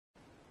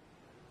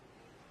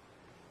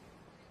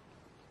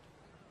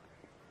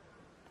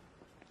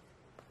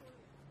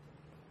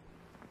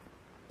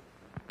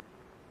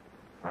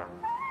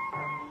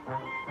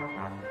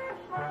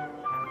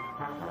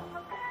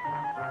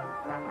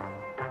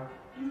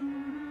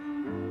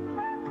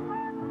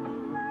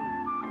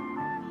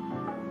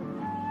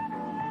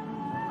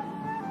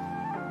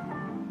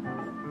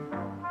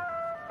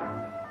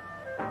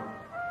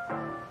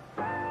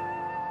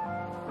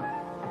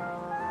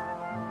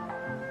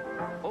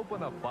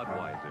Open a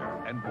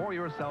Budweiser and pour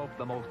yourself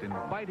the most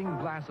inviting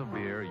glass of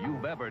beer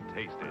you've ever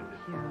tasted.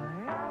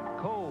 Sure.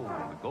 Cold,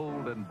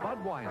 golden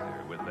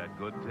Budweiser with that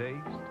good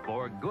taste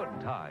for good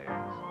times.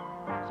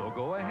 So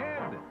go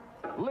ahead.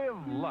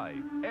 Live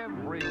life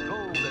every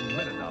golden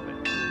minute of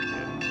it.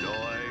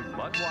 Enjoy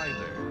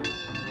Budweiser.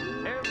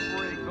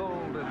 Every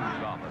golden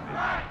drop of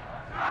it.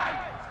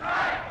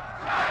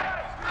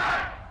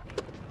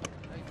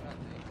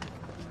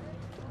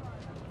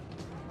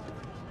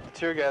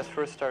 Tear gas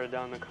first started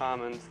down the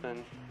commons,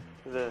 then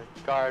the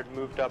guard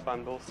moved up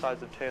on both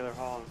sides of Taylor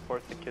Hall and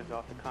forced the kids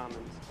off the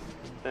commons.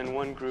 Then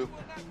one group,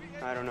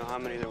 I don't know how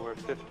many there were,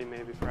 50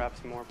 maybe,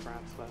 perhaps more,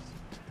 perhaps less,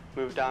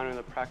 moved down to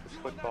the practice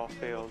football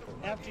field.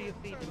 After you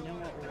feed them, then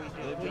what will we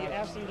do? Will you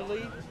ask them to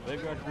leave?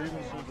 They've got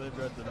grievances, they've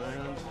got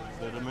demands.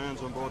 There are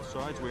demands on both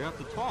sides. We have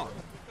to talk.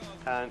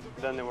 And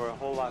then there were a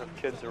whole lot of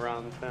kids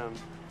around them.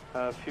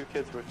 A few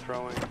kids were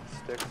throwing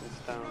sticks and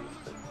stones,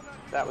 but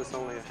that was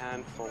only a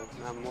handful,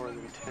 not more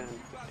than 10,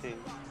 15.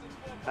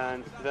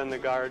 And then the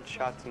guard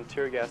shot some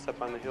tear gas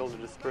up on the hill to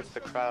disperse the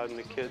crowd, and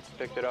the kids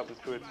picked it up and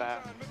threw it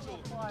back.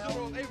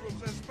 General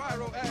Abrams and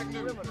Spyro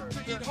Agnew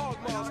to eat hog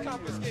maws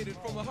confiscated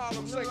from a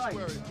Harlem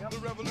sanctuary. The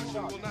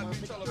revolution will not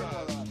be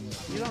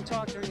televised. You don't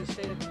talk during the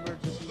state of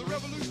emergency. The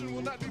revolution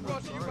will not be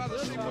brought to you by the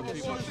sleep of a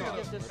Ford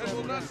Theater and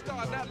will not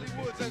star Natalie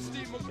Woods and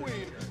Steve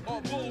McQueen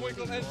or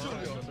Bullwinkle and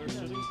Junior.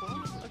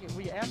 Okay,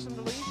 will you ask them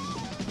to leave?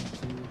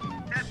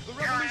 The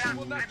revolution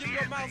will not give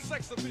your mouth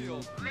sex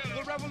appeal.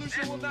 The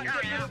revolution will not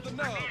get rid of the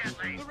nerve.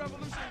 The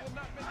revolution will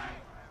not make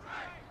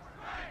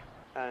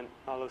you... And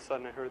all of a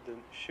sudden I heard the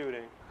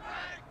shooting.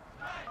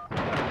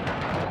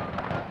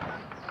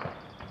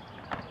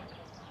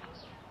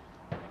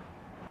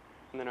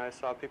 And then I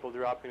saw people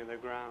dropping to the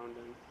ground,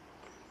 and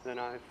then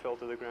I fell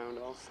to the ground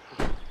also,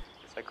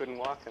 because I couldn't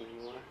walk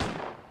anymore.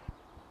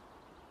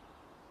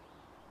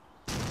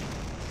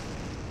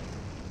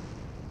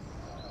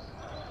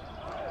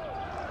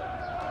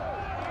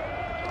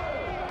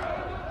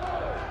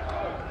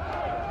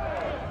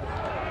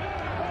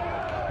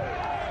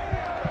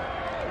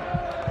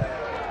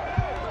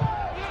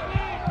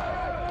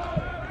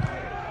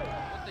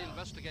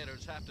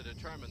 Have to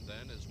determine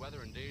then is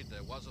whether indeed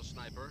there was a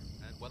sniper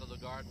and whether the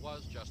guard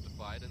was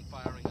justified in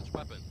firing its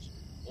weapons,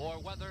 or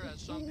whether, as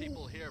some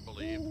people here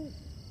believe,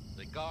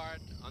 the guard,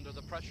 under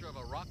the pressure of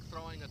a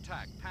rock-throwing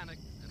attack,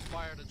 panicked and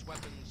fired its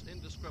weapons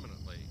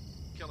indiscriminately,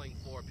 killing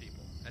 4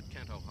 people at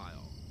Kent,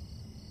 Ohio.